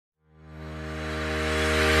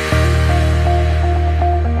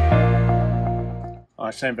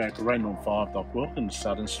Hi, Sam Varrica, Raymond 5 Dock. Welcome to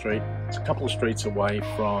Sutton Street. It's a couple of streets away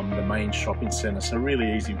from the main shopping centre, so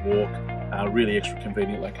really easy walk, really extra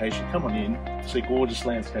convenient location. Come on in, see gorgeous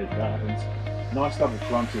landscape gardens, nice double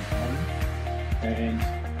fronted home,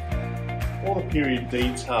 and all the period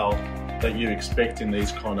detail that you expect in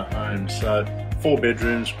these kind of homes. So 4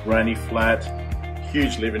 bedrooms, granny flat,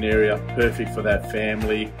 huge living area, perfect for that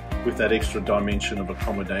family, with that extra dimension of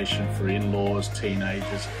accommodation for in-laws,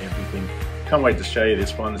 teenagers, everything. Can't wait to show you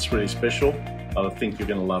this one. It's really special. I think you're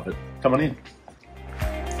going to love it. Come on in.